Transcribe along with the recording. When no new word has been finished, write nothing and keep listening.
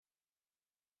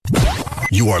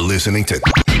You are listening to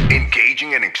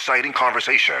engaging and exciting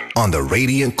conversation on the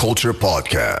Radiant Culture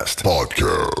Podcast.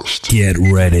 Get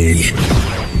ready.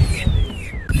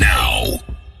 Now.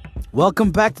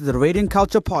 Welcome back to the Radiant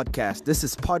Culture Podcast. This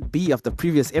is part B of the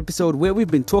previous episode where we've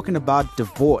been talking about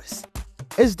divorce.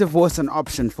 Is divorce an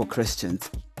option for Christians?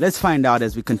 Let's find out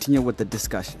as we continue with the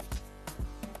discussion.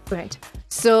 Right.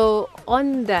 So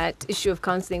on that issue of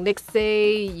counseling, let's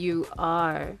say you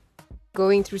are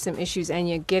going through some issues and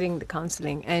you're getting the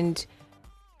counseling, and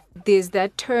there's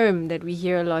that term that we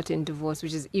hear a lot in divorce,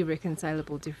 which is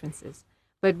irreconcilable differences.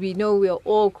 But we know we are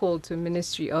all called to a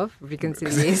ministry of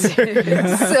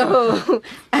reconciliation. So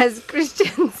as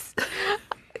Christians,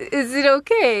 is it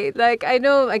okay? Like, I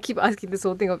know I keep asking this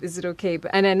whole thing of, is it okay?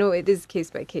 And I know it is case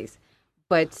by case.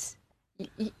 But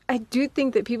I do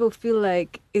think that people feel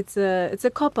like it's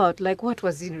a cop-out. Like, what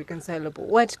was irreconcilable?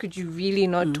 What could you really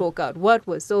not talk out? What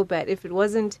was so bad? If it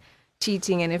wasn't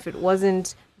cheating, and if it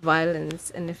wasn't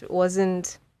violence, and if it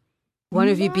wasn't one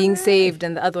of you being saved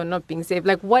and the other one not being saved,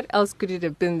 like, what else could it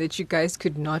have been that you guys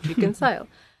could not reconcile?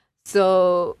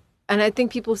 So, and I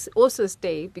think people also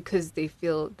stay because they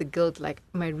feel the guilt, like,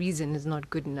 my reason is not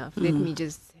good enough. Let me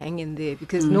just hang in there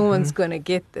because no one's going to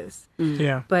get this.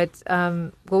 Yeah. But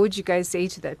what would you guys say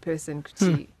to that person?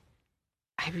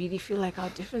 I really feel like our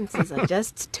differences are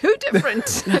just too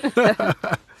different.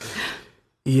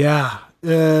 Yeah.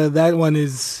 That one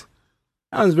is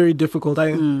very difficult.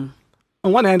 On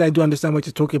one hand, I do understand what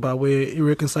you're talking about, where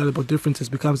irreconcilable differences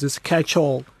becomes this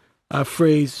catch-all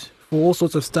phrase for all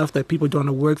sorts of stuff that people don't want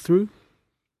to work through.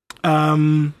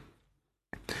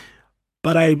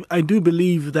 But I do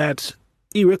believe that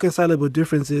irreconcilable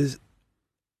differences,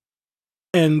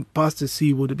 and Pastor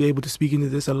C would be able to speak into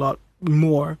this a lot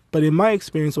more, but in my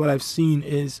experience, what I've seen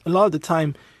is a lot of the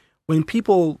time when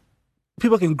people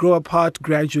can grow apart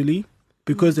gradually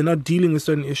because they're not dealing with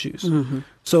certain issues.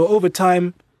 So over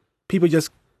time, people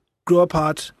just grow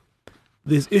apart.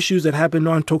 There's issues that happen,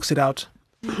 no one talks it out.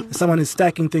 Someone is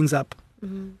stacking things up,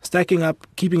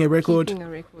 keeping a record,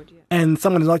 and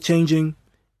someone is not changing,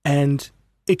 and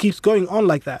it keeps going on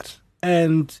like that.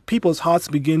 And people's hearts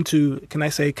begin to, can I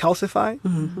say, calcify?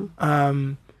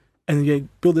 And you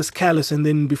build this callus, and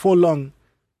then before long,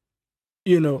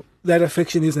 that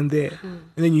affection isn't there. And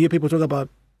then you hear people talk about,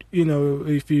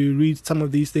 if you read some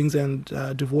of these things and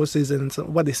divorces and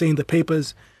what they say in the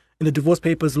papers, in the divorce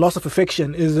papers, loss of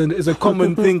affection is a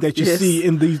common thing that you see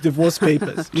in these divorce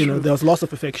papers. There's loss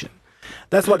of affection.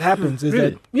 That's what happens.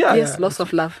 Loss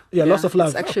of love. Yeah, loss of love.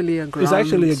 It's actually a ground. It's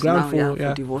actually a ground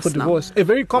for divorce. Now. A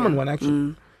very common one,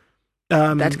 actually.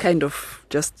 That kind of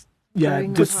just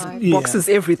boxes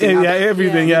everything.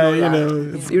 Everything.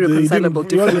 It's irreconcilable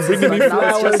differences.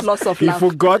 It's just loss of love. You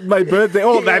forgot my birthday.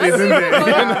 All that is in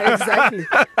there. Exactly.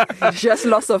 Just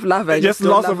loss of love. Just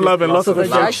loss of love and loss of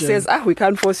affection. The judge says, we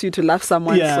can't force you to love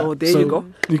someone. So there you go.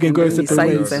 You can go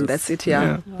separate ways. And that's it.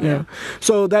 Yeah.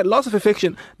 So that loss of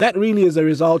affection, that really is a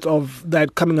result of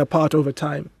that coming apart over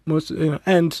time.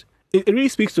 And it really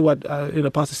speaks to what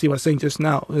Pastor C was saying just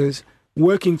now, is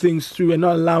working things through and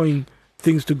not allowing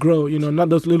things to grow, not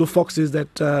those little foxes that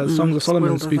Songs of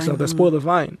Solomon speaks of that spoil the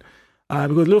vine.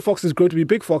 Because little foxes grow to be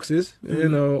big foxes,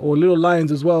 or little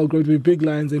lions as well grow to be big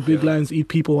lions, and big lions eat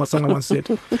people, what someone once said.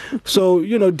 So,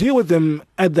 deal with them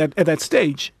at that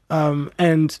stage.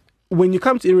 And when you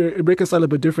come to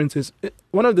irreconcilable differences,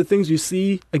 one of the things you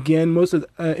see, again,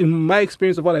 in my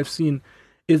experience of what I've seen,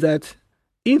 is that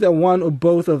either one or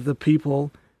both of the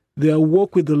people, their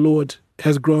walk with the Lord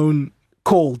has grown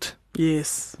cold.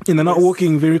 Yes. And they're not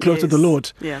walking very close to the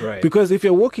Lord. Yeah. Right. Because if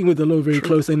you're walking with the Lord very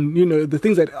close, and the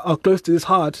things that are close to his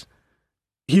heart,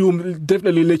 he will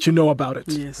definitely let you know about it.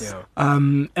 Yes. Yeah.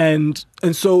 And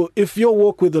so if your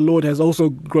walk with the Lord has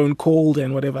also grown cold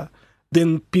and whatever,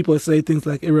 then people say things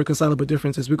like irreconcilable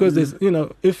differences, because there's,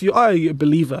 if you are a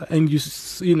believer and you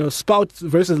spout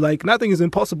verses like nothing is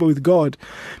impossible with God,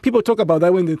 people talk about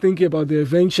that when they're thinking about their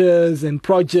ventures and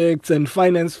projects and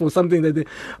finance for something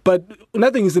but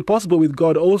nothing is impossible with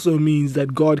God also means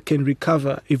that God can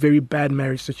recover a very bad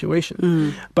marriage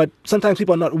situation. But sometimes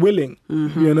people are not willing,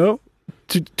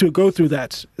 to go through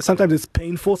that. Sometimes it's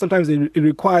painful. Sometimes it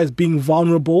requires being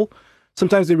vulnerable.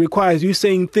 Sometimes it requires you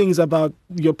saying things about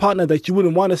your partner that you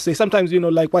wouldn't want to say. Sometimes,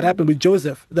 like what happened with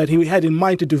Joseph, that he had in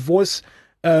mind to divorce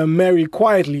Mary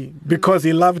quietly because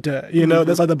he loved her.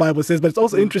 That's what the Bible says. But it's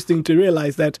also interesting to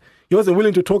realize that he wasn't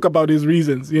willing to talk about his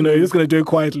reasons. He's just going to do it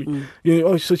quietly.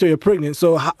 So you're pregnant.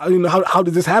 So how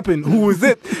did this happen? Who is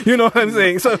it? You know what I'm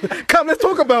saying? So come, let's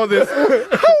talk about this. How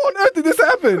on earth did this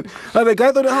happen? And the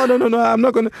guy thought, no,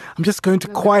 I'm just going to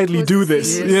quietly do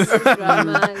this.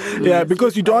 Yeah,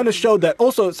 because you don't want to show that.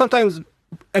 Also, sometimes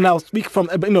and I'll speak from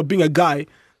being a guy.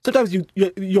 Sometimes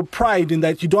your pride in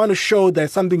that you don't want to show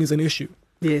that something is an issue.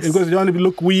 Yes. Because you don't want to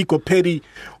look weak or petty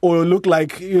or look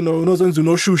like, no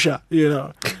shusha,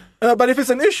 But if it's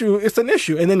an issue, it's an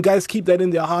issue. And then guys keep that in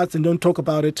their hearts and don't talk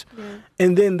about it. Yeah.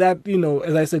 And then that,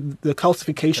 as I said, the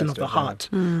calcification of the heart.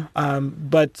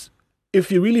 But if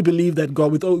you really believe that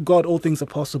with God all things are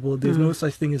possible, there's no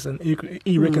such thing as an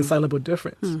irreconcilable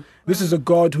difference. This is a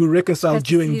God who reconciles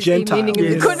Jew and Gentile.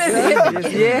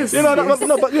 Yes.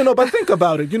 But think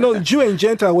about it. Jew and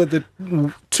Gentile were the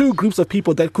two groups of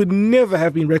people that could never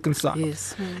have been reconciled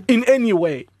in any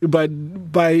way. But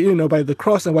by the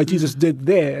cross and what Jesus did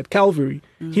there at Calvary,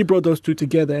 he brought those two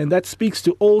together, and that speaks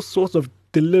to all sorts of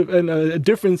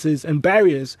differences and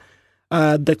barriers.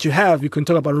 That you have. You can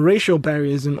talk about racial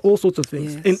barriers and all sorts of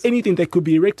things. Yes. And anything that could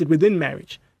be erected within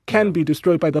marriage can be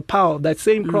destroyed by the power of that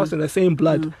same cross and the same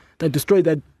blood that destroyed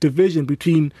that division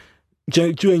between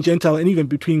Jew and Gentile and even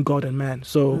between God and man.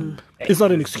 So it's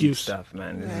not an excuse. Stuff,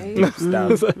 man. This is deep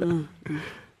stuff.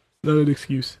 Not an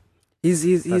excuse.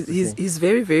 He's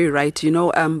very, very right,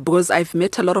 because I've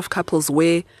met a lot of couples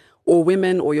or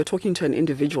women, or you're talking to an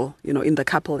individual, in the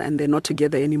couple, and they're not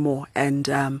together anymore. And,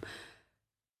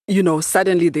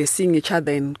 suddenly they're seeing each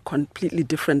other in completely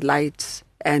different lights,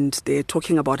 and they're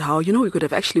talking about how, we could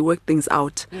have actually worked things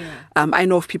out. Yeah. I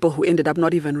know of people who ended up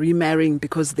not even remarrying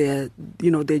because they're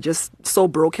just so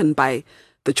broken by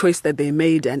the choice that they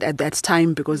made, and at that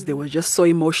time, because they were just so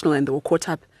emotional and they were caught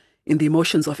up in the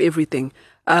emotions of everything.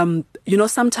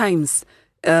 Sometimes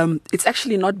it's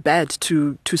actually not bad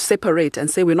to separate and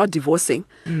say we're not divorcing,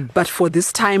 but for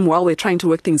this time while we're trying to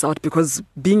work things out, because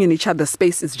being in each other's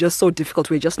space is just so difficult.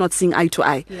 We're just not seeing eye to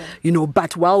eye,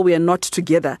 but while we are not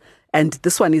together, and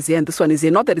this one is here and this one is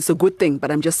here, not that it's a good thing,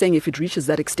 but I'm just saying if it reaches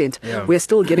that extent, we're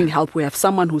still getting help. We have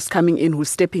someone who's coming in, who's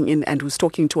stepping in, and who's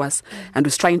talking to us and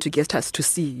who's trying to get us to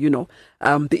see,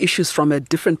 the issues from a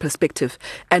different perspective.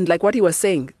 And like what he was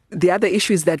saying, the other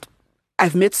issue is that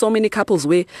I've met so many couples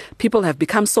where people have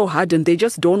become so hard and they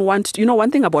just don't want. One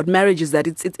thing about marriage is that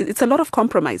it's a lot of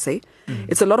compromise.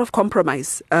 It's a lot of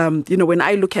compromise. When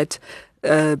I look at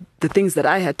the things that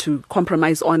I had to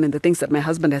compromise on and the things that my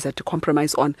husband has had to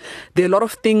compromise on, there are a lot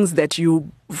of things that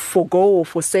you forgo or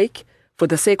forsake for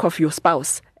the sake of your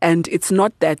spouse. And it's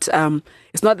not that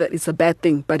it's a bad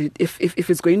thing, but if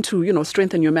it's going to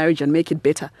strengthen your marriage and make it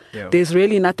better, there's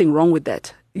really nothing wrong with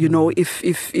that.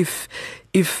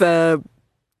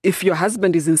 If your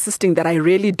husband is insisting that I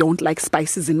really don't like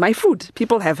spices in my food,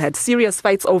 people have had serious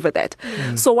fights over that.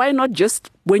 So why not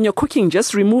just, when you're cooking,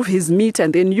 just remove his meat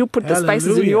and then you put the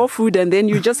spices in your food and then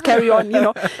you just carry on,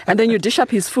 and then you dish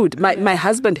up his food. My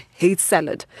husband hates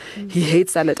salad. He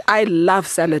hates salad. I love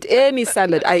salad. Any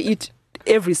salad, I eat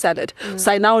every salad.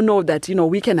 So I now know that,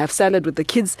 we can have salad with the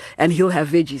kids and he'll have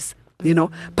veggies.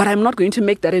 But I'm not going to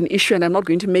make that an issue, and I'm not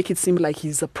going to make it seem like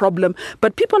he's a problem.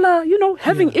 But people are,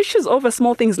 having issues over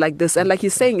small things like this. And like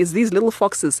he's saying, it's these little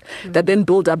foxes that then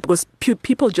build up because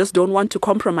people just don't want to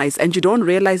compromise. And you don't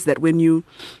realize that when you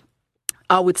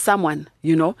are with someone,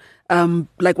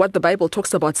 like what the Bible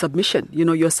talks about submission,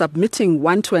 you're submitting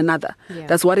one to another. Yeah.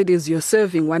 That's what it is. You're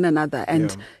serving one another.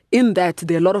 And in that,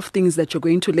 there are a lot of things that you're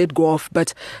going to let go of.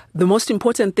 But the most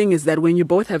important thing is that when you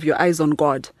both have your eyes on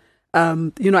God,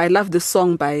 I love this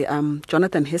song by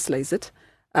Jonathan Hessler, is it?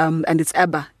 And it's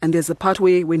Abba. And there's a part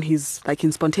where when he's like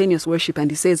in spontaneous worship and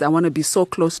he says, I want to be so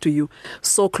close to you,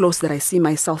 so close that I see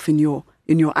myself in your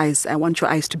eyes. I want your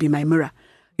eyes to be my mirror.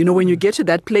 When you get to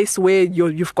that place where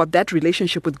you've got that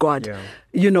relationship with God,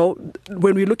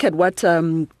 when we look at what,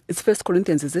 it's 1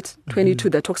 Corinthians, is it? 22,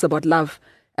 that talks about love.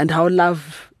 And how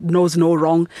love knows no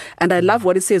wrong. And I love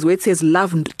what it says, where it says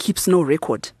love keeps no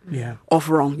record of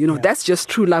wrong. That's just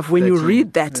true love. When 13, you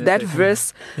read that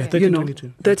verse,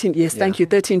 13, yes, thank you,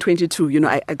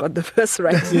 13:22. I got the verse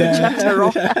right, the chapter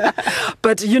wrong.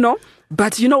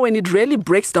 But when it really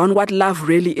breaks down what love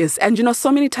really is. And,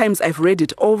 so many times I've read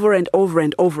it over and over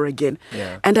and over again.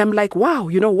 Yeah. And I'm like, wow,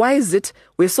 why is it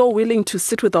we're so willing to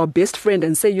sit with our best friend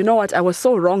and say, you know what, I was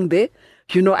so wrong there.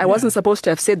 I wasn't supposed to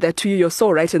have said that to you. You're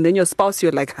so right. And then your spouse,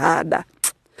 you're like, nah.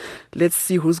 Let's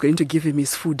see who's going to give him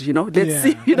his food. Let's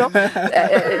see.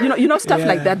 Stuff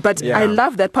like that. But I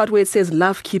love that part where it says,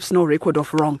 "Love keeps no record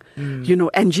of wrong."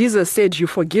 And Jesus said, "You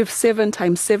forgive 7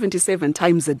 times, 77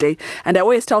 times a day." And I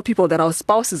always tell people that our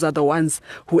spouses are the ones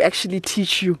who actually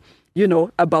teach you,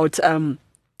 about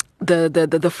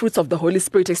the fruits of the Holy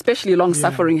Spirit, especially long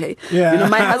suffering. Hey,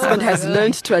 my husband has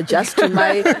learned to adjust to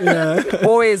my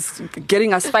always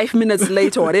getting us 5 minutes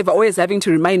late or whatever, always having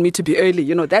to remind me to be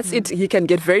early. That's it. He can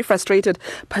get very frustrated,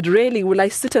 but rarely will I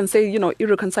sit and say,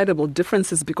 irreconcilable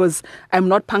differences because I'm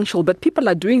not punctual. But people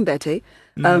are doing that, and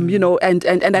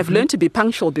I've learned to be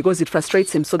punctual because it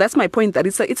frustrates him. So that's my point, that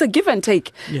it's a give and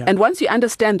take. And once you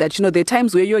understand that, there are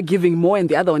times where you're giving more and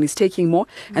the other one is taking more,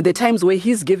 and there are times where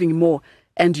he's giving more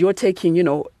and you're taking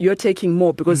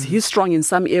more because he's strong in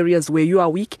some areas where you are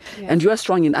weak, and you are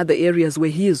strong in other areas where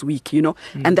he is weak,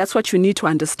 and that's what you need to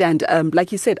understand.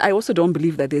 Like you said, I also don't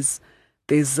believe that there's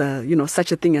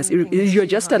such a thing as you're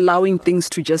just allowing things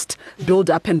to just build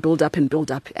up and build up and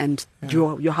build up, and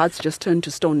your hearts just turn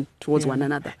to stone towards one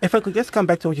another. If I could just come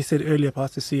back to what you said earlier,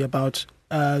 Pastor C, about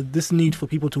this need for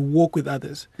people to walk with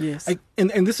others. Yes.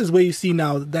 And this is where you see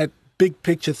now that big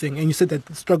picture thing, and you said that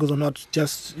the struggles are not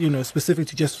just specific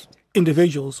to just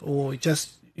individuals or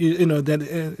just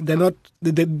that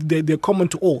they're common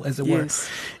to all, as it were.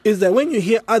 Is that when you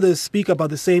hear others speak about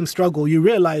the same struggle, you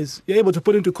realize you're able to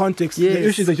put into context the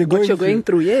issues that you're going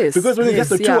through. Yes, because when it's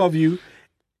just the two of you,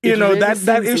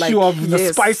 that issue of the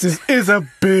spices is a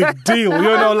big deal.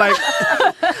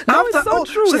 It's so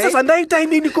true. That,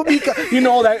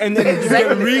 and then you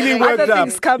get really worked Other up.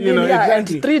 things come in,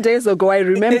 exactly. And 3 days ago, I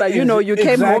remember, you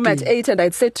came home at 8, and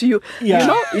I'd said to you, that's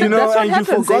what and happens,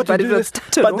 you forgot to do this.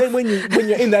 But then when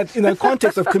you're in that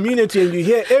context of community and you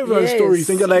hear everyone's stories,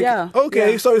 and you're like,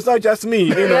 so it's not just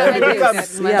me. And it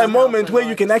becomes a moment where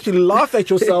you can actually laugh at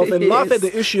yourself and laugh at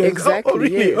the issue. Exactly. Oh,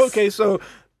 really?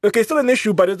 Okay, still an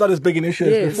issue, but it's not as big an issue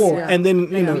as before. And then,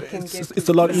 it's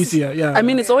a lot easier. Yeah. I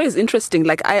mean, it's always interesting.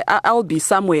 Like, I'll be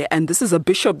somewhere, and this is a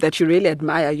bishop that you really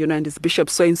admire, and it's Bishop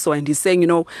so-and-so, and he's saying,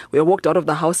 we walked out of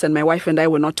the house, and my wife and I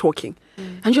were not talking.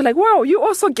 And you're like, wow, you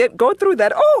also go through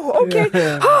that. Oh, okay.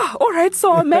 All right.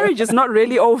 So our marriage is not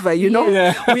really over, We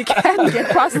can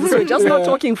get past this. We're just not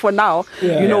talking for now.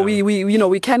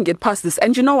 We can get past this.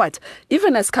 And you know what?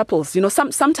 Even as couples,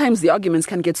 sometimes the arguments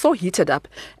can get so heated up,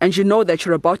 and you know that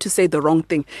you're about to say the wrong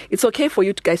thing. It's okay for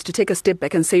you guys to take a step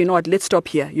back and say, let's stop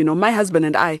here. My husband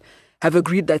and I have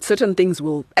agreed that certain things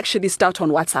will actually start on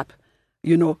WhatsApp.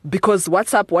 Because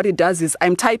WhatsApp, what it does is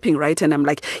I'm typing, right? And I'm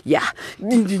like, then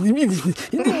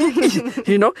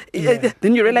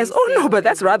you realize, oh no, but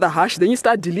that's rather harsh. Then you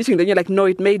start deleting. Then you're like, no,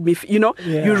 it made me,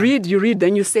 you read,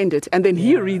 then you send it. And then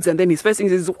he reads, and then his first thing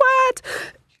is, what?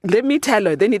 Let me tell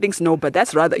her. Then he thinks, no, but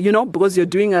that's rather, because you're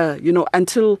doing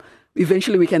until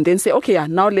eventually we can then say, okay,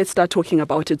 now let's start talking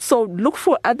about it. So look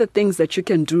for other things that you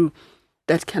can do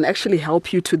that can actually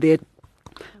help you to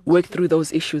work through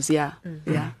those issues. Yeah.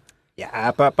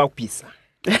 Pisa.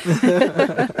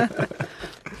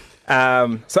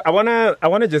 So I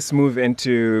wanna just move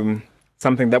into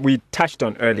something that we touched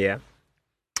on earlier,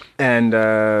 and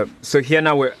so here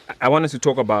now I want us to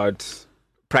talk about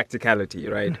practicality,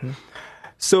 right?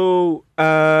 So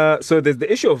there's the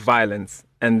issue of violence,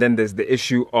 and then there's the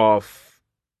issue of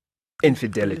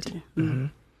infidelity.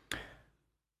 In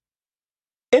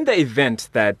the event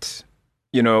that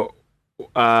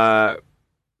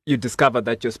you discover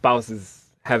that your spouse is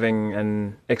having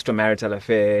an extramarital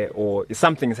affair, or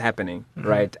something's happening,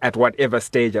 right, at whatever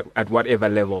stage, at whatever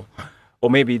level,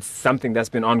 or maybe it's something that's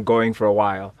been ongoing for a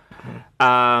while,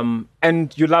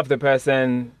 and you love the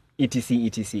person,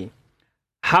 etc.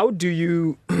 How do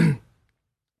you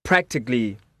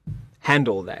practically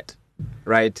handle that,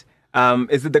 right?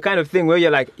 Is it the kind of thing where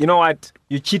you're like, you know what,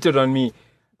 you cheated on me,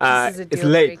 it's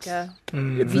late.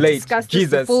 It's late.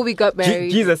 Jesus, before we got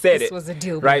married, Jesus said this it. Was a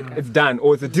deal right? breaker. It's done.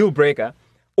 Or it's a deal breaker.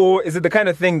 Or is it the kind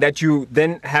of thing that you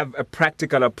then have a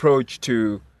practical approach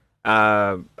to,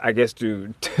 I guess,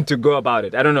 to go about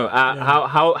it? I don't know.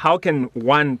 How can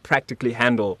one practically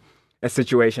handle a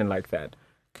situation like that?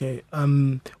 Okay.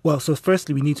 Well, so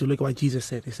firstly, we need to look at what Jesus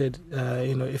said. He said,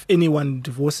 if anyone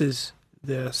divorces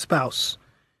their spouse,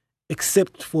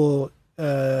 except for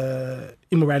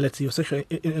immorality or sexual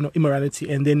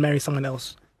immorality, and then marry someone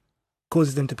else,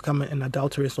 causes them to become an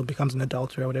adulteress or becomes an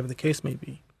adulterer, whatever the case may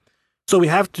be. So we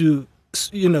have to,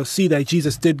 see that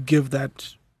Jesus did give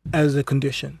that as a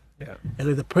condition. Yeah. And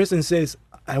if the person says,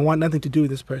 I want nothing to do with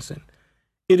this person,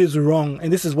 it is wrong.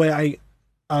 And this is where I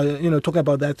talking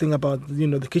about that thing about,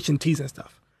 the kitchen teas and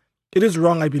stuff. It is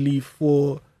wrong, I believe,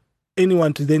 for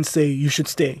anyone to then say you should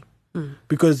stay,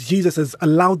 because Jesus has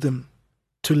allowed them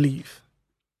to leave.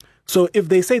 So if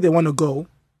they say they want to go,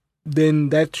 then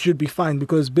that should be fine,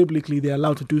 because biblically they're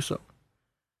allowed to do so.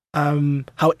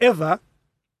 However,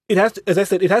 it has to, as I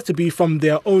said, it has to be from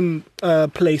their own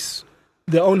place,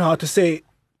 their own heart, to say,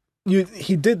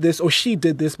 he did this or she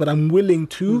did this, but I'm willing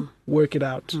to work it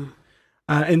out.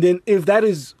 And then if that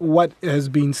is what has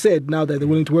been said, now that they're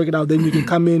willing to work it out, then you can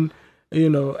come in,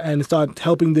 and start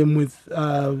helping them with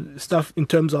stuff in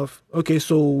terms of, okay,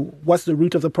 so what's the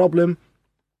root of the problem?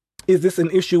 Is this an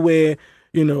issue where,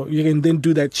 you can then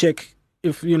do that check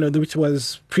if, which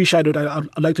was pre-shadowed, I'd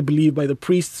like to believe, by the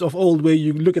priests of old, where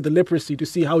you look at the leprosy to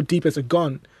see how deep has it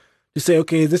gone. To say,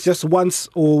 okay, is this just once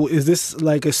or is this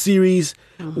like a series?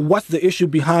 What's the issue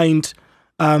behind?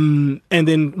 And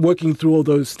then working through all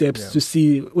those steps to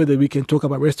see whether we can talk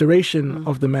about restoration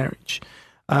of the marriage.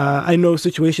 I know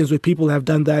situations where people have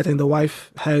done that and the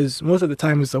wife has, most of the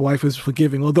time the wife is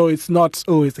forgiving, although it's not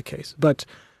always the case. But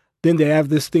then they have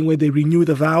this thing where they renew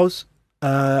the vows.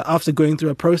 After going through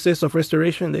a process of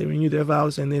restoration, they renew their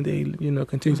vows and then they,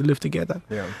 continue to live together.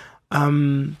 Yeah.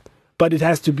 But it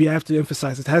has to be, I have to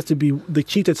emphasize, it has to be, the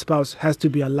cheated spouse has to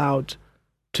be allowed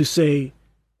to say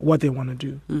what they want to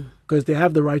do. Because they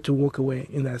have the right to walk away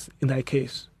in that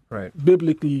case. Right.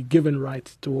 Biblically given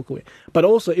right to walk away. But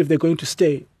also, if they're going to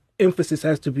stay, emphasis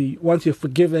has to be, once you're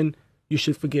forgiven, you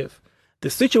should forgive. The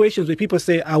situations where people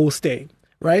say, I will stay,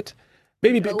 right?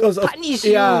 Maybe because of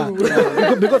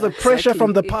because of pressure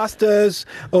from the pastors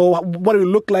or what it will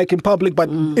look like in public, but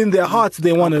in their hearts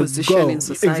they want to go. In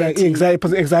society.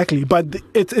 Exactly. But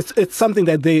it's something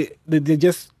that they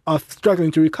just are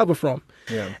struggling to recover from.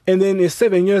 Yeah. And then it's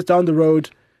 7 years down the road,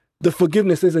 the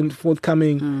forgiveness isn't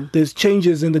forthcoming. There's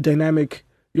changes in the dynamic,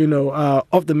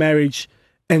 of the marriage,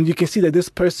 and you can see that this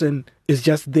person is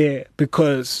just there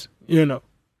because,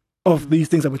 of these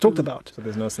things that we talked about. So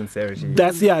there's no sincerity.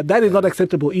 That is not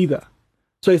acceptable either.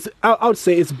 So I would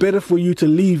say it's better for you to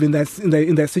leave in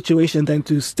that situation than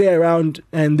to stay around,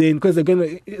 and then because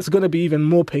it's gonna be even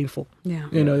more painful. Yeah.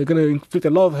 They're gonna inflict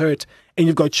a lot of hurt, and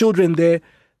you've got children there.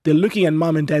 They're looking at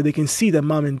mom and dad. They can see that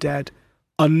mom and dad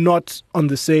are not on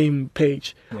the same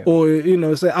page, or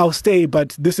say I'll stay,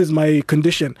 but this is my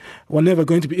condition. We're never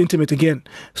going to be intimate again.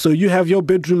 So you have your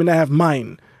bedroom and I have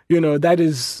mine. That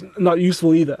is not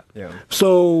useful either. Yeah.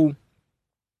 So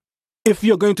if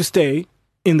you're going to stay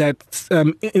in that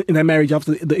in that marriage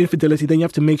after the infidelity, then you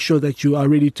have to make sure that you are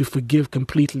ready to forgive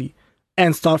completely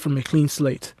and start from a clean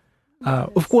slate.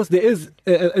 Of course, there is,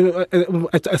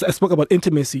 I spoke about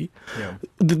intimacy. Yeah.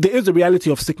 There is a reality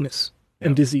of sickness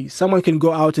and disease. Someone can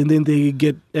go out and then they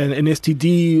get an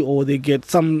STD or they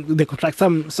contract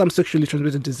some sexually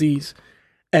transmitted disease.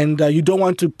 And you don't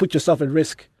want to put yourself at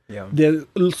risk. Yeah. There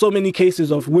are so many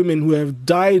cases of women who have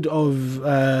died of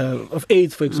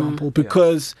AIDS, for example,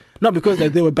 not because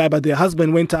that they were bad, but their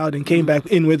husband went out and came back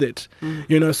in with it.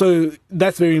 So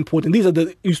that's very important. These are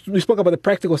we spoke about the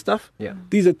practical stuff. Yeah.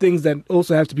 These are things that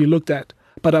also have to be looked at.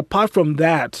 But apart from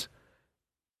that,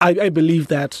 I believe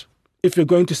that if you're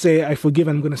going to say, I forgive,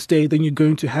 I'm going to stay, then you're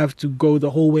going to have to go the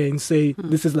whole way and say,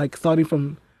 this is like starting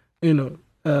from,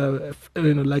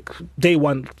 like day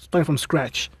one, starting from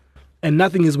scratch. And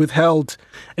nothing is withheld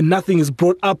and nothing is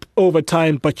brought up over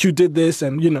time, but you did this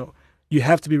and, you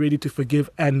have to be ready to forgive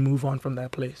and move on from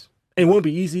that place. It won't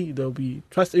be easy. There'll be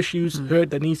trust issues,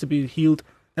 hurt that needs to be healed.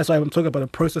 That's why I'm talking about a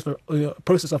process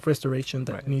of restoration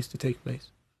that needs to take place.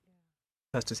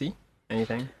 Pastor C,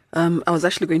 anything? I was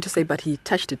actually going to say, but he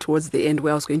touched it towards the end,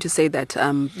 where I was going to say that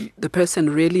the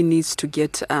person really needs to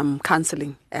get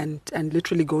counseling and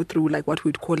literally go through like what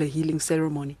we'd call a healing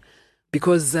ceremony.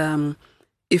 Because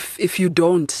if you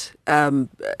don't,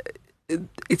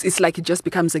 it's like it just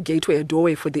becomes a gateway, a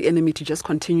doorway for the enemy to just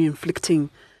continue inflicting,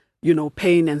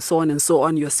 pain and so on and so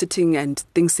on. You're sitting and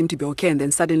things seem to be okay, and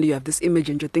then suddenly you have this image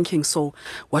and you're thinking, so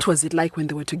what was it like when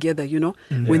they were together,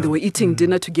 when they were eating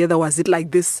dinner together, was it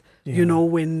like this?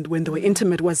 When they were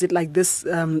intimate, was it like this?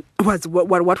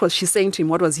 What was she saying to him?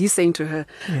 What was he saying to her?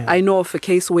 I know of a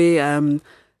case where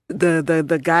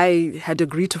the guy had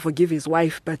agreed to forgive his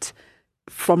wife, but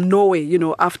from nowhere,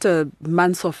 after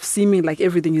months of seeming like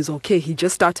everything is okay, he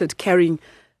just started carrying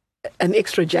an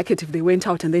extra jacket if they went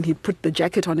out, and then he'd put the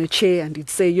jacket on a chair and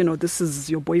he'd say, this is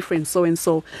your boyfriend so and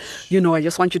so, I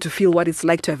just want you to feel what it's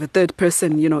like to have a third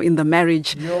person, in the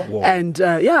marriage. And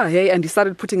and he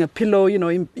started putting a pillow,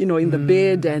 in the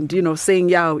bed, and saying,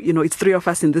 it's three of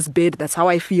us in this bed. That's how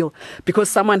I feel,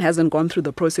 because someone hasn't gone through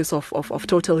the process of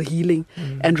total healing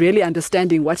and really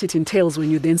understanding what it entails when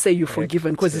you then say you're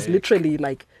forgiven, because it's literally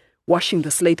like washing the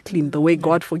slate clean, the way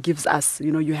God forgives us.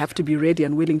 You have to be ready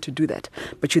and willing to do that.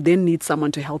 But you then need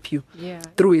someone to help you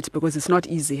through it, because it's not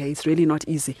easy. It's really not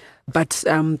easy. But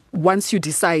once you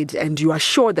decide and you are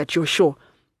sure that you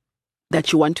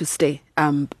want to stay,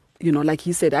 like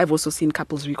he said, I've also seen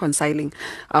couples reconciling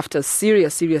after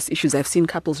serious issues. I've seen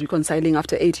couples reconciling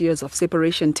after 8 years of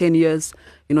separation, 10 years,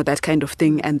 that kind of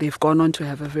thing. And they've gone on to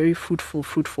have a very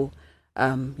fruitful,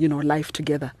 life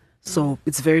together. So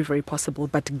it's very, very possible.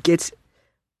 But get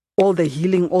all the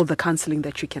healing, all the counseling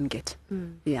that you can get.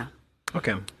 Yeah.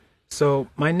 Okay. So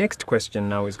my next question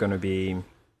now is going to be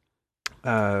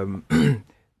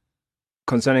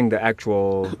concerning the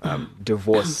actual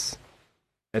divorce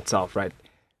itself, right?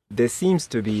 There seems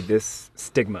to be this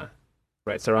stigma,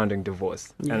 right, surrounding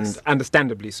divorce, and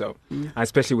understandably so,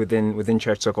 especially within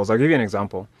church circles. I'll give you an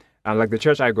example. Like the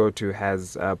church I go to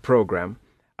has a program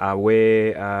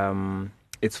where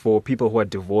it's for people who are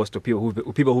divorced or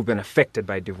people who've been affected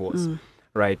by divorce,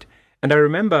 right? And I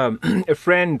remember a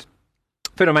friend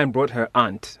of mine brought her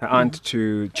aunt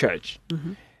to church.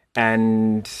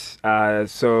 And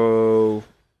so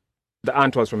the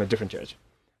aunt was from a different church.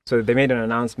 So they made an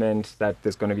announcement that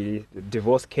there's going to be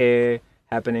divorce care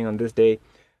happening on this day.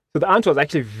 So the aunt was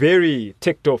actually very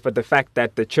ticked off at the fact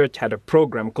that the church had a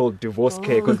program called divorce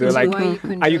care, because they were like,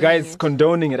 are you guys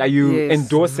condoning it? Are you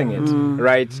endorsing it?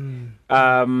 Right?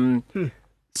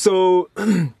 So,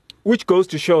 which goes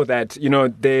to show that,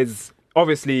 there's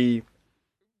obviously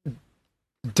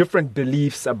different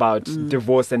beliefs about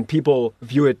divorce, and people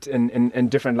view it in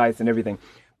different lights and everything.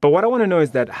 But what I want to know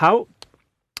is that how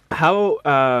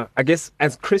I guess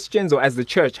as Christians or as the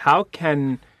church, how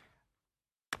can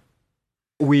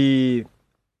we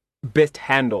best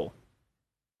handle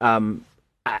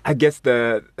I guess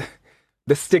the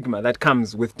stigma that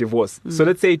comes with divorce? So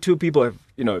let's say two people have,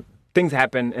 things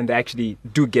happen and they actually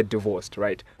do get divorced,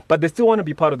 right? But they still want to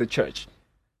be part of the church.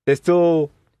 They're still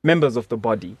members of the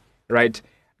body, right?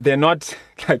 They're not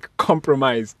like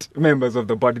compromised members of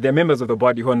the body. They're members of the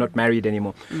body who are not married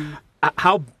anymore.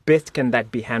 How best can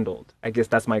that be handled? I guess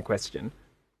that's my question.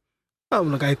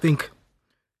 Look, I think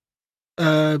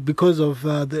because of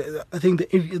the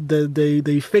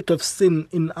effect of sin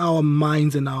in our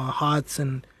minds and our hearts,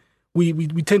 and we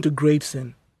tend to grade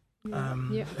sin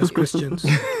as Christians.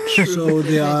 So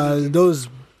there are those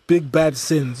big bad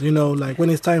sins, like when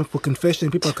it's time for confession,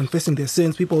 people are confessing their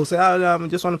sins. People will say, I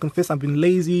just want to confess, I've been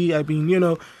lazy, I've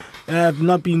been, I've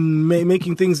not been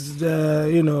making things,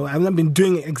 I've not been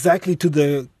doing it exactly to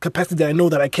the capacity that I know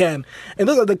that I can. And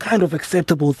those are the kind of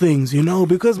acceptable things,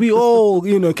 because we all,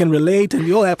 can relate, and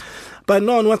we all have, but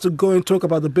no one wants to go and talk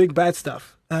about the big bad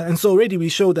stuff. And so already we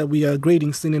show that we are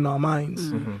grading sin in our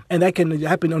minds. And that can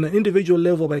happen on an individual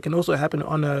level, but it can also happen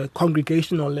on a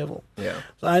congregational level. Yeah.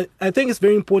 So I think it's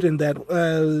very important that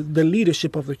the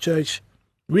leadership of the church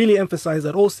really emphasize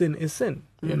that all sin is sin,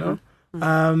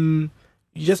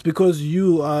 just because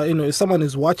you are, if someone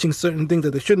is watching certain things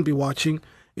that they shouldn't be watching,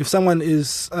 if someone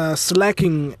is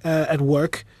slacking at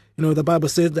work, the Bible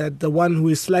says that the one who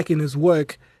is slacking his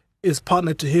work is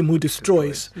partner to him who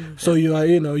destroys. So you are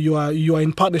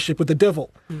in partnership with the devil.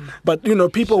 But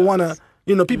people want to,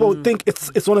 people think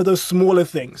it's one of those smaller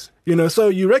things. So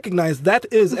you recognize that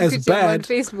is as bad. On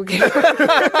Facebook.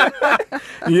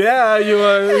 Yeah, you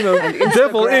are,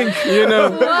 Devil Inc.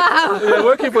 Wow. You're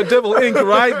working for Devil Inc.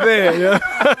 right there. Yeah,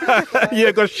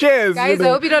 yeah, got shares. Guys, I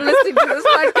hope you don't listen to this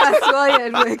podcast while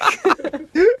you're at work.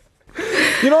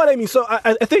 You know what I mean? So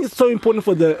I think it's so important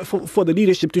for the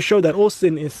leadership to show that all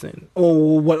sin is sin,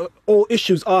 or what all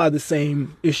issues are the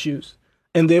same issues,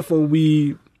 and therefore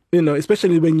we,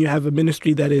 especially when you have a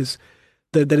ministry that is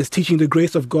teaching the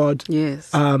grace of God,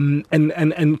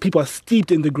 and people are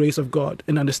steeped in the grace of God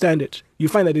and understand it. You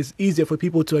find that it's easier for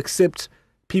people to accept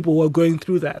people who are going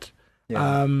through that.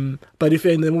 Yeah. But if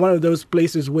you're in one of those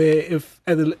places where if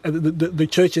the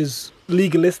church is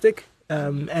legalistic,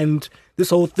 and this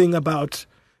whole thing about,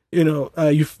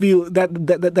 you feel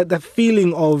that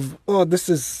feeling of, this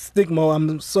is stigma,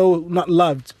 I'm so not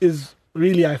loved, is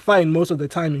really, I find most of the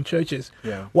time in churches.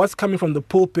 Yeah. What's coming from the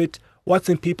pulpit, what's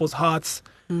in people's hearts,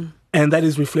 and that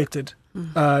is reflected,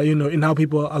 in how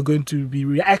people are going to be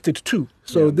reacted to.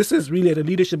 So this is really at a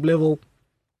leadership level.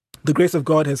 The grace of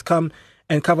God has come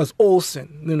and covers all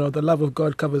sin. The love of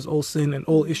God covers all sin and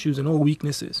all issues and all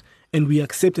weaknesses. And we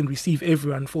accept and receive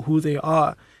everyone for who they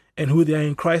are and who they are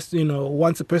in Christ.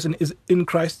 Once a person is in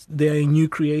Christ, they are a new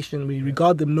creation. We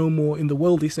regard them no more in the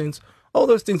worldly sense. All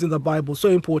those things in the Bible, so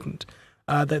important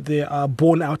that they are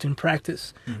borne out in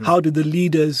practice. How do the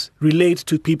leaders relate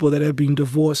to people that have been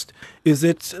divorced? Is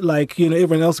it like,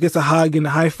 everyone else gets a hug and a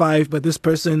high five, but this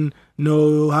person,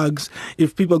 no hugs?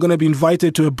 If people are going to be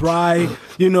invited to a braai,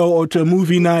 or to a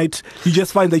movie night, you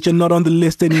just find that you're not on the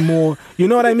list anymore. You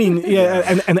know what I mean?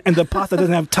 Yeah. And the pastor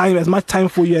doesn't have as much time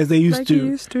for you as they used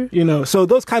to. So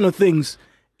those kind of things,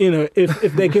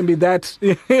 if they can be that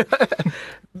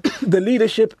the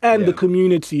leadership and the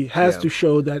community has Yeah. to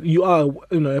show that you are,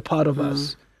 a part of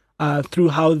us through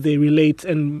how they relate,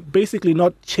 and basically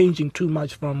not changing too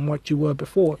much from what you were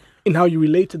before in how you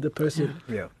relate to the person.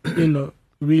 Yeah.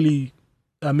 Really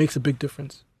makes a big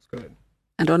difference. Good.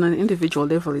 And on an individual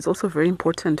level, it's also very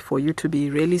important for you to be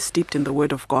really steeped in the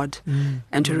Word of God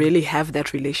and to really have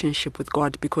that relationship with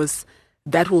God, because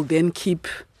that will then keep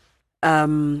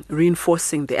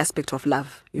reinforcing the aspect of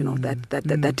love,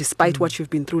 that despite what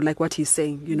you've been through, like what he's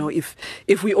saying,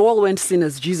 if we all went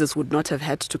sinners, Jesus would not have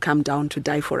had to come down to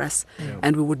die for us,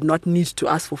 and we would not need to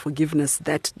ask for forgiveness.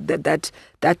 That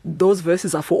those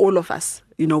verses are for all of us.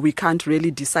 We can't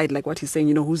really decide, like what he's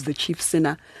saying, who's the chief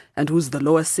sinner and who's the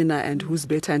lower sinner and who's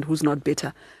better and who's not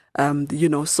better.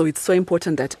 So it's so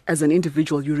important that as an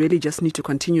individual, you really just need to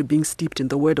continue being steeped in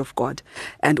the Word of God,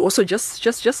 and also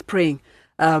just praying.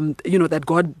 That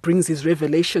God brings his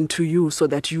revelation to you, so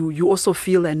that you also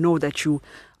feel and know that you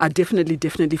are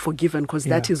definitely forgiven, because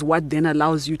that is what then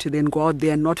allows you to then go out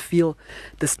there and not feel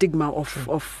the stigma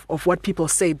of what people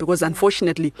say, because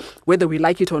unfortunately, whether we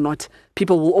like it or not,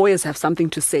 people will always have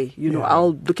something to say.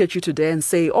 I'll look at you today and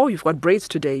say, oh, you've got braids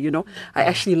today, I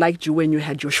actually liked you when you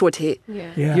had your short hair.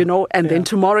 And then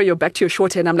tomorrow you're back to your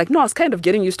short hair, and I'm like, no, I was kind of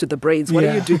getting used to the braids. What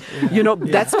are you doing?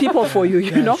 That's people for you,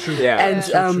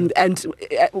 and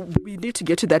we need to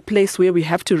get to that place where we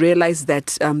have to realize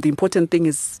that the important thing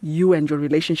is you and your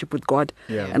relationship with God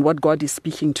and what God is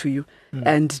speaking to you.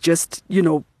 And just,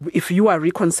 if you are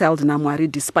reconciled, Namwari,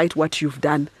 despite what you've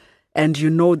done, and you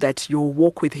know that your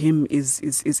walk with him is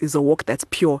a walk that's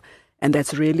pure and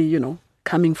that's really,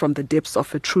 coming from the depths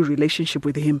of a true relationship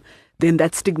with him, then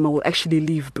that stigma will actually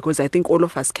leave, because I think all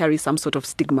of us carry some sort of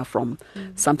stigma from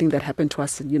something that happened to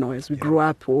us, as we grew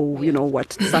up, or,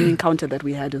 some encounter that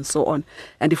we had and so on.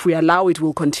 And if we allow it,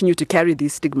 we'll continue to carry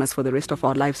these stigmas for the rest of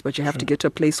our lives. But you have to get to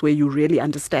a place where you really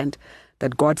understand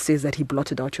that God says that he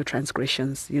blotted out your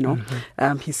transgressions,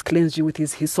 he's cleansed you with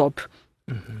his hyssop.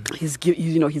 He's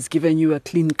given you a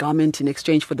clean garment in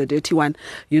exchange for the dirty one.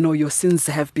 Your sins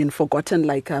have been forgotten.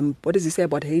 Like, what does he say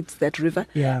about hate, that river?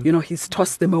 He's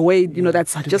tossed them away.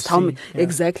 That's just how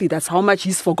exactly. That's how much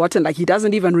he's forgotten. Like, he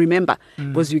doesn't even remember,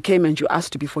 because you came and you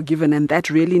asked to be forgiven, and that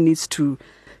really needs to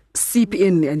seep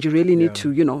in, and you really need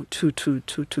to,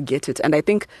 to get it. And I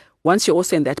think once you're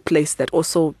also in that place, that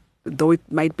also, though it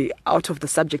might be out of the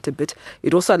subject a bit,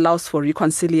 it also allows for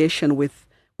reconciliation with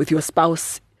your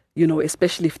spouse.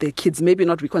 Especially if they're kids, maybe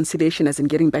not reconciliation as in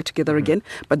getting back together again,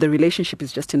 but the relationship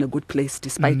is just in a good place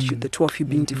despite the two of you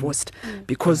being divorced,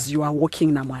 because you are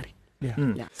walking Namwari.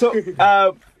 So,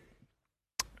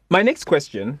 my next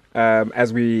question,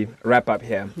 as we wrap up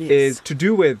here, is to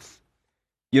do with,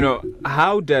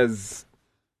 how does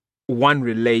one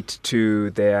relate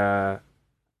to their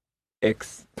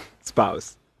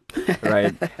ex-spouse,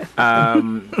 right?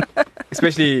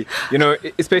 Especially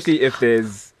if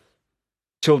there's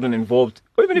children involved,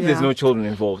 or even if there's no children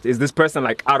involved. Is this person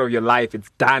like out of your life?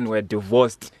 It's done, we're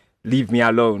divorced, leave me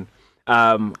alone.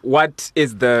 What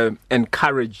is the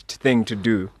encouraged thing to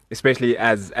do, especially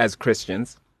as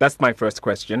Christians? That's my first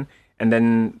question. And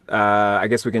then I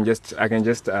guess I can just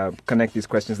connect these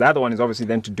questions. The other one is obviously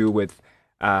then to do with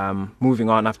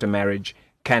moving on after marriage.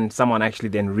 Can someone actually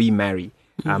then remarry?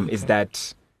 Is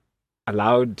that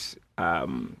allowed?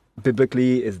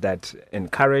 Biblically, is that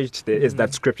encouraged? There is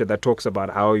that scripture that talks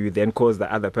about how you then cause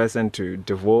the other person to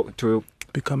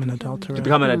become an adulterer.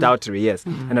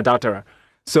 An adulterer.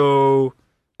 So,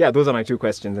 those are my two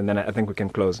questions, and then I think we can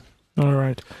close. All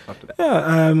right.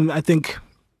 I think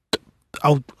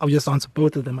I'll just answer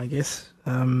both of them, I guess.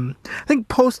 I think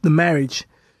post the marriage,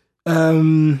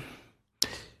 I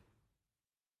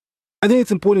think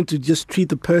it's important to just treat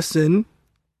the person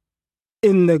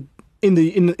in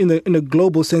a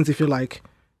global sense, if you like,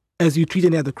 as you treat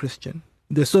any other Christian.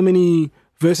 There's so many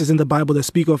verses in the Bible that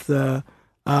speak of the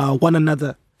one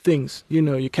another things.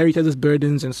 You carry each other's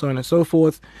burdens and so on and so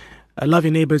forth. Love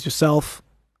your neighbors yourself.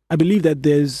 I believe that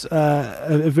there's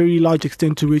a very large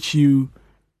extent to which you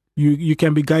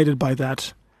can be guided by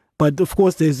that. But of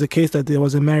course, there's the case that there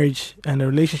was a marriage and a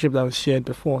relationship that was shared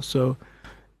before. So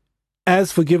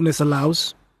as forgiveness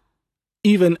allows,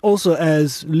 even also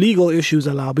as legal issues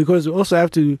allow, because we also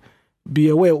have to be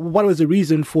aware, what was the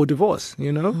reason for divorce,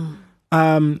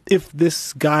 If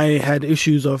this guy had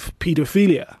issues of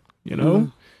pedophilia,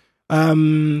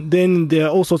 then there are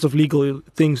all sorts of legal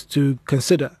things to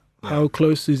consider. How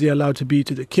close is he allowed to be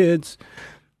to the kids?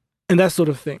 And that sort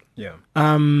of thing.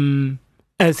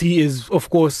 As he is, of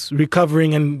course,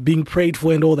 recovering and being prayed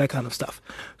for and all that kind of stuff.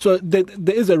 So there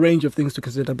is a range of things to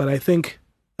consider, but I think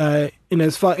in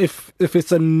as far if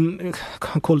it's I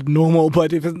can't call it normal,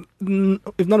 but if none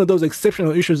of those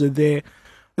exceptional issues are there,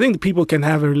 I think people can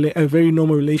have a very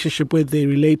normal relationship where they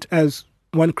relate as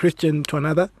one Christian to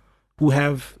another, who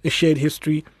have a shared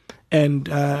history and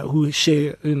who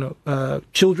share,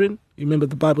 children. You remember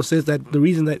the Bible says that the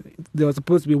reason that there was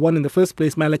supposed to be one in the first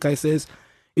place, Malachi says,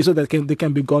 is so that they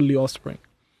can be godly offspring.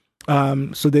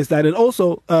 So there's that. And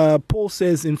also, Paul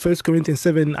says in 1 Corinthians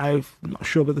 7, I'm not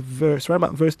sure about the verse, right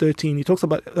about verse 13, he talks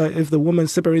about if the woman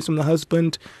separates from the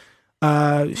husband,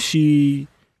 she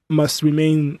must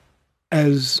remain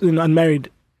as unmarried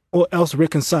or else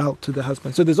reconciled to the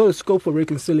husband. So there's always scope for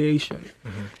reconciliation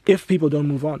if people don't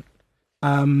move on.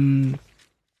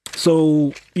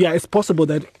 So, yeah, it's possible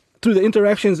that through the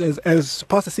interactions, as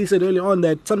Pastor C said earlier on,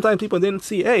 that sometimes people then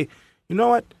see, hey, you know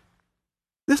what?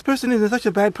 This person isn't such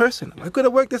a bad person. I could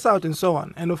have worked this out and so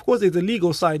on. And of course, there's the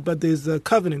legal side, but there's the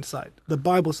covenant side, the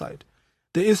Bible side.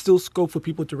 There is still scope for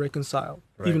people to reconcile,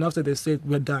 even after they said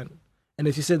we're done. And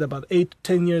as you said, about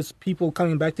 8-10 years, people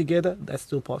coming back together, that's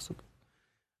still possible.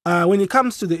 When it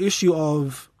comes to the issue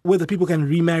of whether people can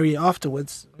remarry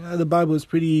afterwards, the Bible is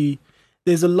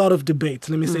there's a lot of debate.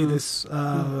 Let me say this.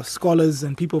 Scholars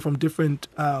and people from different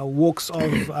walks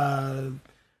of,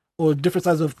 or different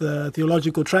sides of the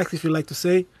theological tracks, if you like to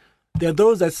say. There are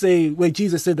those that say, where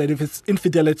Jesus said that if it's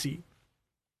infidelity,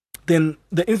 then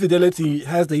the infidelity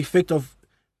has the effect of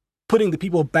putting the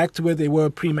people back to where they were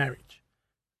pre-marriage,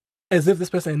 as if this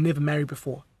person had never married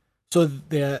before. So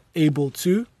they're able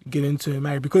to get into a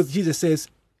marriage. Because Jesus says,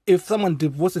 if someone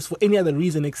divorces for any other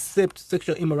reason except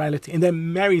sexual immorality and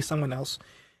then marries someone else,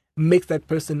 makes that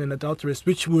person an adulteress,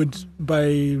 which would, by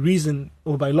reason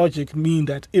or by logic, mean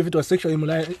that if it was sexual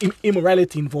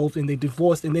immorality involved and they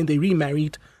divorced and then they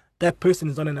remarried, that person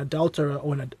is not an adulterer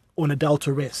or an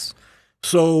adulteress.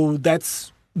 So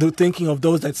that's the thinking of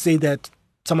those that say that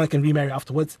someone can remarry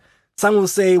afterwards. Some will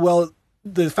say, well,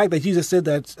 the fact that Jesus said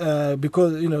that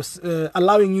because,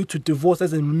 allowing you to divorce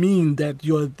doesn't mean that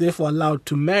you're therefore allowed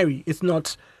to marry. It's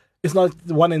not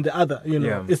one and the other,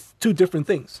 It's two different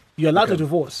things. You're allowed to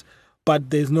divorce, but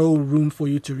there's no room for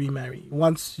you to remarry.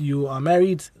 Once you are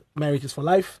married, marriage is for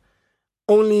life.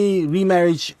 Only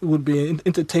remarriage would be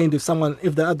entertained if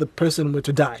the other person were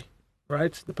to die,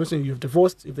 right? The person you've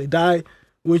divorced, if they die,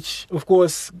 which of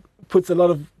course puts a lot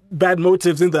of bad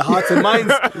motives in the hearts and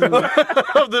minds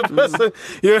of the person.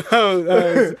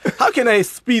 How can I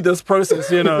speed this process,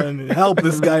 and help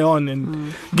this guy on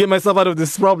and get myself out of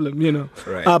this problem,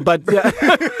 Right. But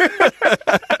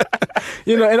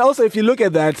yeah, and also if you look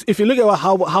at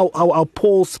how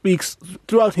Paul speaks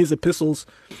throughout his epistles,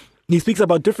 he speaks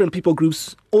about different people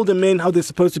groups: older men, how they're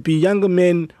supposed to be; younger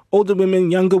men, older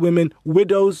women, younger women;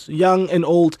 widows, young and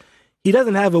old. He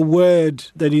doesn't have a word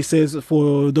that he says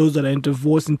for those that are in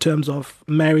divorce in terms of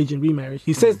marriage and remarriage.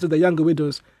 He says to the younger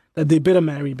widows that they better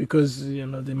marry because, they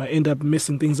might end up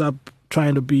messing things up,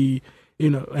 trying to be,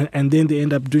 and then they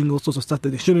end up doing all sorts of stuff that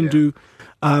they shouldn't do.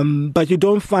 But you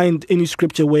don't find any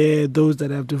scripture where those that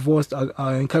have divorced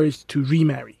are encouraged to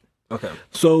remarry. Okay.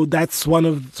 So that's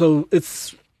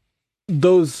it's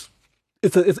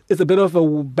a bit of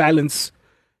a balance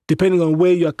depending on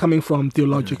where you're coming from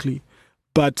theologically.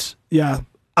 But yeah,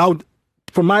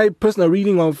 from my personal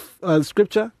reading of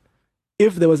scripture,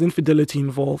 if there was infidelity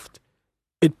involved,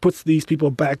 it puts these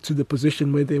people back to the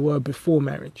position where they were before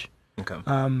marriage,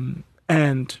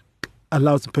 and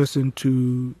allows the person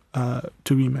to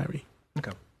remarry.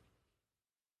 Okay.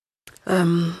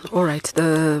 All right.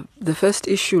 The first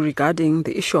issue regarding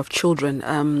the issue of children,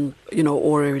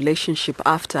 or a relationship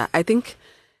after, I think.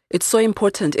 It's so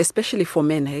important, especially for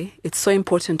men, It's so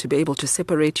important to be able to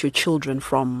separate your children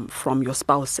from your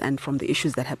spouse and from the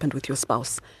issues that happened with your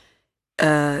spouse.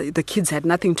 The kids had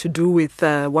nothing to do with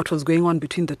what was going on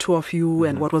between the two of you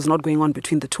and what was not going on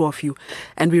between the two of you.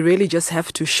 And we really just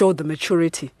have to show the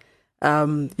maturity,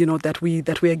 that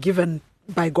we are given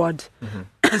by God,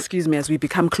 excuse me, as we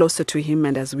become closer to Him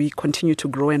and as we continue to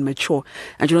grow and mature.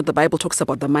 And the Bible talks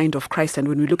about the mind of Christ. And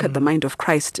when we look at the mind of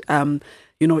Christ,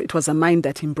 it was a mind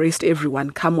that embraced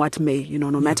everyone, come what may, no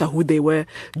matter who they were,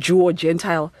 Jew or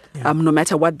Gentile, no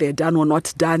matter what they'd done or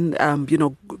not done.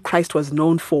 Christ was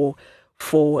known for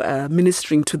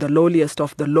ministering to the lowliest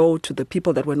of the low, to the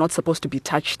people that were not supposed to be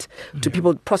touched, to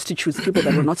people, prostitutes, people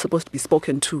that were not supposed to be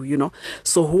spoken to,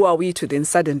 So who are we to then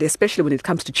suddenly, especially when it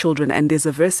comes to children? And there's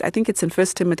a verse, I think it's in 1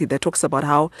 Timothy, that talks about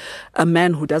how a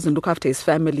man who doesn't look after his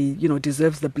family,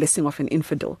 deserves the blessing of an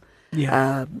infidel.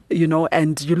 You know,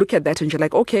 and you look at that and you're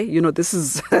like, okay, you know, this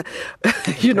is,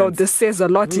 you know, this says a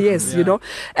lot, yes, you know.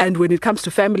 And when it comes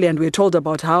to family, and we're told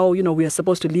about how, you know, we are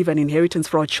supposed to leave an inheritance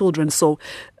for our children. So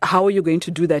how are you going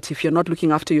to do that if you're not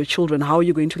looking after your children? How are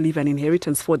you going to leave an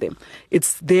inheritance for them?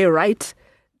 It's their right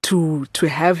to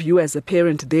have you as a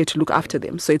parent there to look after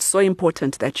them. So it's so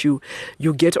important that you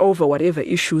get over whatever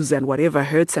issues and whatever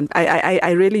hurts. And I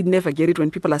really never get it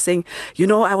when people are saying, you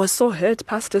know, I was so hurt,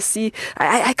 Pastor C.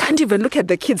 I can't even look at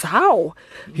the kids. How?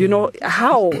 You know,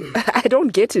 how? I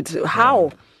don't get it.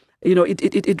 How? You know,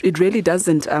 it really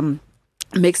doesn't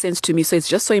makes sense to me. So it's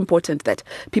just so important that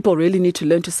people really need to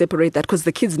learn to separate that, because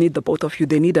the kids need the both of you.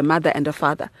 They need a mother and a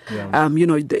father. You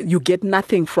know, you get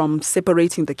nothing from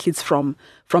separating the kids from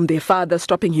their father,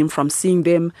 stopping him from seeing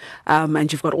them.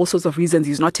 And you've got all sorts of reasons.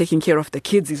 He's not taking care of the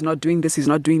kids. He's not doing this. He's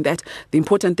not doing that. The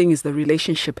important thing is the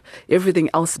relationship. Everything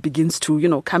else begins to, you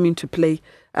know, come into play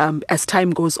as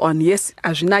time goes on. Yes,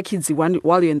 ajuna kids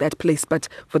while you're in that place, but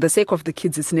for the sake of the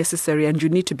kids, it's necessary, and you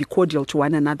need to be cordial to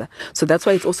one another. So that's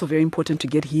why it's also very important to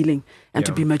get healing and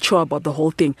to be mature about the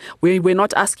whole thing. We're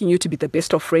not asking you to be the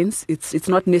best of friends. It's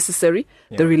not necessary.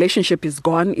 The relationship is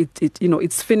gone. You know,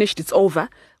 it's finished. It's over.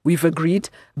 We've agreed,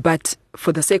 but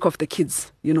for the sake of the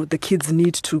kids, you know, the kids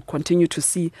need to continue to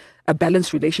see a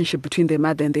balanced relationship between their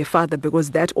mother and their father, because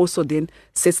that also then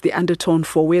sets the undertone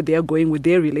for where they are going with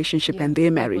their relationship and their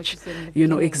marriage. You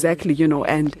know, exactly, you know,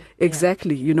 and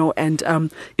exactly, you know, and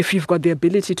if you've got the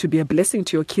ability to be a blessing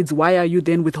to your kids, why are you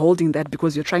then withholding that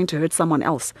because you're trying to hurt someone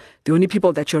else? The only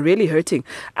people that you're really hurting.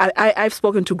 I've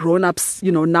spoken to grown-ups,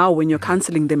 you know, now when you're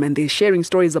counseling them and they're sharing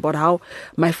stories about how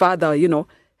my father, you know,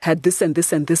 had this and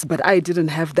this and this, but I didn't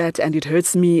have that, and it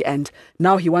hurts me, and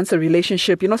now he wants a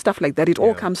relationship, you know, stuff like that. It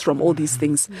all comes from all these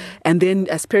things. And then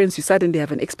as parents, you suddenly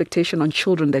have an expectation on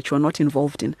children that you're not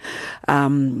involved in.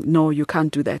 No, you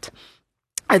can't do that.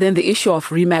 And then the issue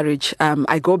of remarriage,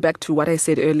 I go back to what I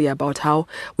said earlier about how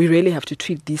we really have to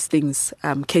treat these things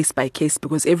case by case,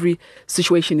 because every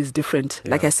situation is different.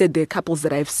 Like I said, there are couples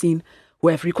that I've seen who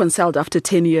have reconciled after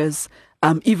 10 years,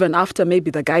 even after maybe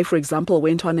the guy, for example,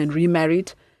 went on and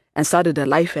remarried and started a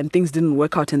life and things didn't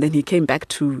work out, and then he came back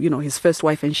to, you know, his first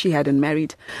wife and she hadn't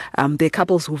married. There are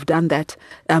couples who've done that,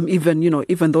 even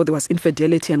though there was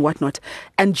infidelity and whatnot.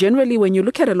 And generally, when you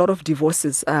look at a lot of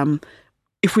divorces,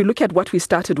 if we look at what we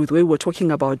started with, where we were talking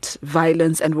about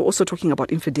violence and we're also talking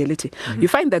about infidelity, you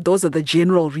find that those are the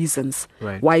general reasons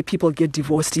why people get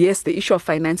divorced. Yes, the issue of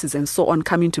finances and so on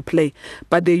come into play,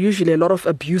 but there are usually a lot of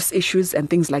abuse issues and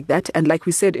things like that. And like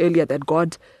we said earlier, that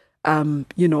God,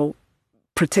 you know,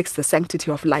 protects the sanctity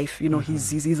of life. You know,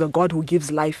 he's a God who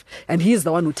gives life, and he is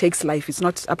the one who takes life. It's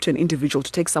not up to an individual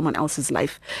to take someone else's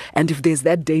life. And if there's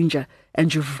that danger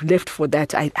and you've left for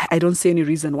that, I don't see any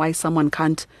reason why someone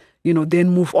can't, you know, then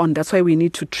move on. That's why we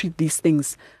need to treat these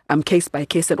things case by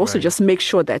case, and also just make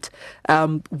sure that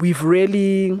we've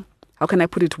really, how can I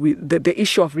put it, the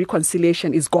issue of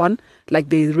reconciliation is gone. Like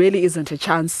there really isn't a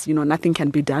chance, you know, nothing can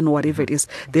be done or whatever it is.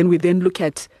 Then we then look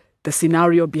at the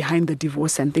scenario behind the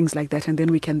divorce and things like that, and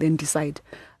then we can then decide,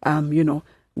 you know,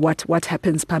 what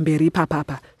happens pamberi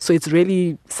papa. So it's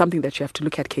really something that you have to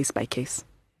look at case by case.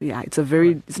 Yeah,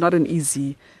 it's not an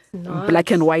easy black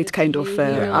and white kind of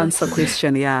answer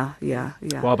question. Yeah.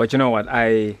 Well, but you know what?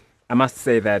 I must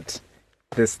say that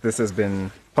this has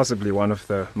been possibly one of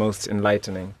the most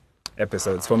enlightening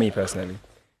episodes for me personally,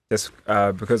 just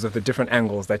because of the different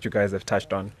angles that you guys have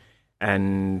touched on.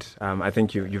 And I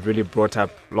think you've really brought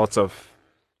up lots of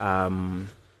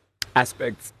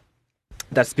aspects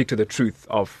that speak to the truth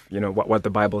of, you know, what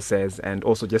the Bible says, and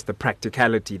also just the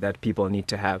practicality that people need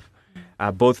to have.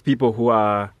 Both people who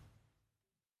are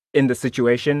in the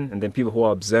situation, and then people who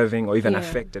are observing or even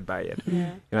affected by it.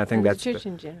 You know, I think that's the church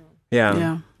in general.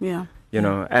 Yeah. You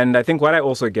know, and I think what I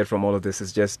also get from all of this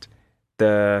is just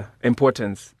the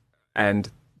importance and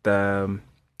the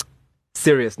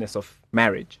seriousness of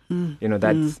marriage. You know,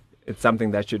 it's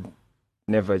something that should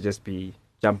never just be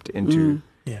jumped into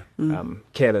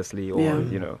carelessly, or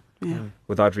you know,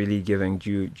 without really giving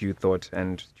due thought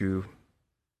and due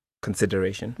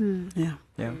consideration.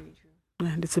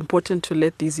 And it's important to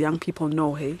let these young people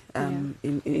know, hey,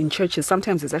 in churches,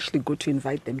 sometimes it's actually good to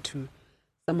invite them to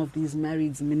some of these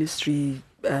marriage ministry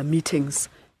meetings,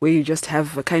 where you just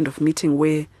have a kind of meeting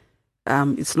where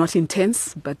it's not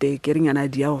intense, but they're getting an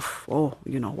idea of,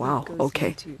 you know, wow,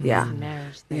 okay,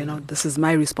 you know, this is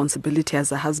my responsibility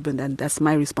as a husband, and that's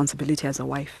my responsibility as a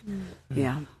wife.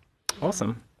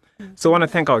 Awesome. So I want to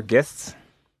thank our guests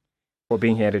for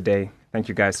being here today. Thank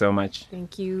you guys so much.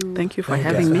 Thank you. Thank you for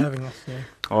having me. Having us,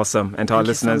 Awesome. And to our Thank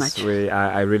you so listeners, much.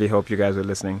 I really hope you guys were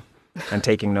listening. and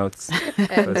taking notes.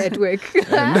 And at work.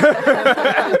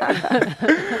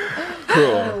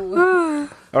 Cool.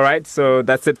 All right, so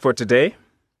that's it for today.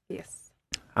 Yes.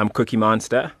 I'm Cookie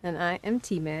Monster. And I am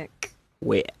T-Mac.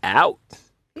 We're out.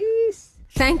 Peace.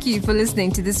 Thank you for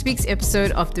listening to this week's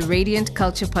episode of the Radiant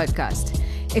Culture Podcast.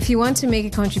 If you want to make a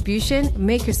contribution,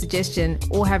 make a suggestion,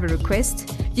 or have a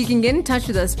request, you can get in touch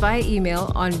with us via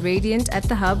email on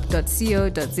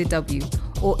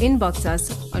radiant@thehub.co.zw or inbox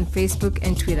us on Facebook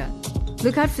and Twitter.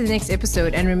 Look out for the next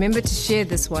episode and remember to share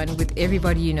this one with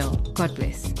everybody you know. God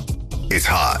bless. It's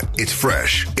hot, it's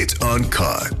fresh, it's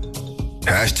uncut.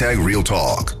 #Real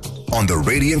Talk on the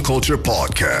Radiant Culture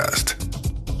Podcast.